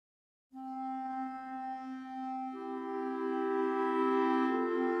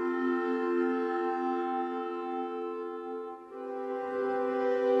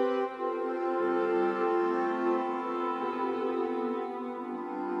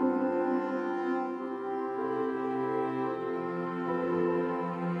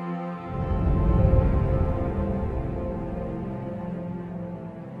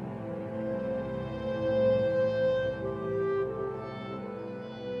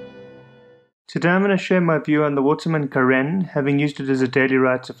Today I'm going to share my view on the Waterman Carène, having used it as a daily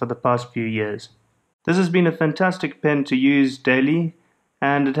writer for the past few years. This has been a fantastic pen to use daily,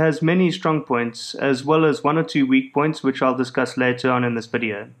 and it has many strong points, as well as one or two weak points which I'll discuss later on in this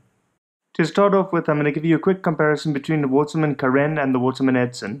video. To start off with, I'm going to give you a quick comparison between the Waterman Carène and the Waterman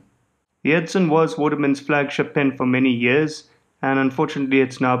Edison. The Edison was Waterman's flagship pen for many years, and unfortunately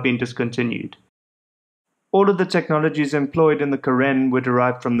it's now been discontinued. All of the technologies employed in the Carène were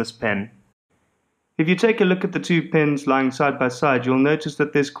derived from this pen. If you take a look at the two pens lying side by side, you'll notice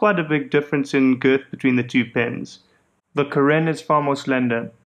that there's quite a big difference in girth between the two pens. The Carène is far more slender,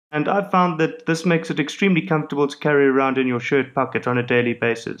 and I've found that this makes it extremely comfortable to carry around in your shirt pocket on a daily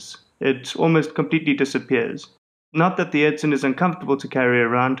basis. It almost completely disappears. Not that the Edison is uncomfortable to carry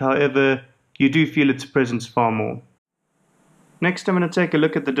around, however, you do feel its presence far more. Next, I'm going to take a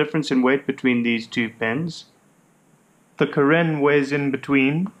look at the difference in weight between these two pens. The Carène weighs in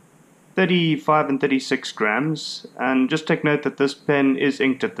between 35 and 36 grams, and just take note that this pen is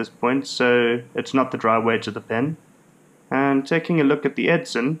inked at this point, so it's not the dry weight of the pen. And taking a look at the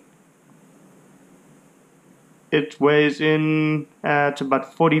Edison, it weighs in at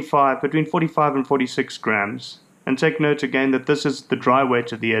about between 45 and 46 grams. And take note again that this is the dry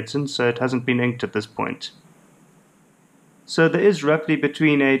weight of the Edison, so it hasn't been inked at this point. So there is roughly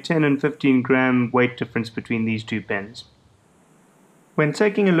between a 10 and 15 gram weight difference between these two pens. When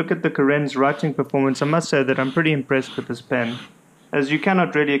taking a look at the Carène's writing performance, I must say that I'm pretty impressed with this pen, as you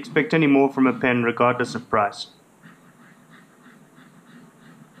cannot really expect any more from a pen regardless of price.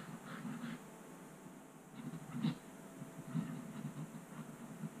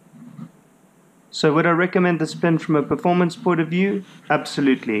 So would I recommend this pen from a performance point of view?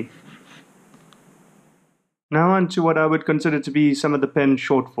 Absolutely. Now on to what I would consider to be some of the pen's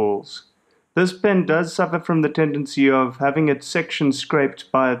shortfalls. This pen does suffer from the tendency of having its section scraped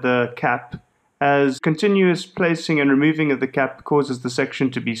by the cap, as continuous placing and removing of the cap causes the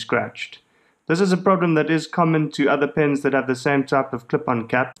section to be scratched. This is a problem that is common to other pens that have the same type of clip-on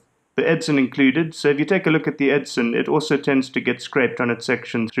cap, the Edison included, so if you take a look at the Edison, it also tends to get scraped on its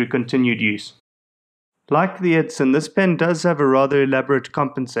section through continued use. Like the Edison, this pen does have a rather elaborate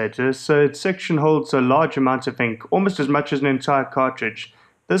compensator, so its section holds a large amount of ink, almost as much as an entire cartridge.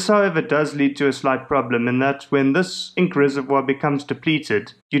 This, however, does lead to a slight problem in that when this ink reservoir becomes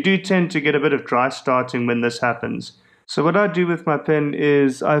depleted, you do tend to get a bit of dry starting when this happens. So what I do with my pen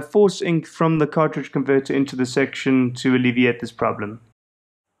is I force ink from the cartridge converter into the section to alleviate this problem.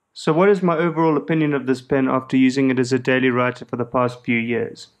 So what is my overall opinion of this pen after using it as a daily writer for the past few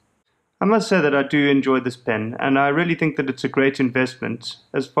years? I must say that I do enjoy this pen, and I really think that it's a great investment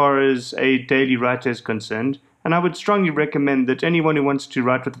as far as a daily writer is concerned. And I would strongly recommend that anyone who wants to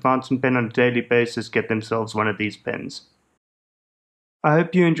write with a fountain pen on a daily basis get themselves one of these pens. I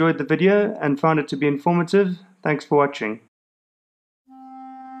hope you enjoyed the video and found it to be informative. Thanks for watching.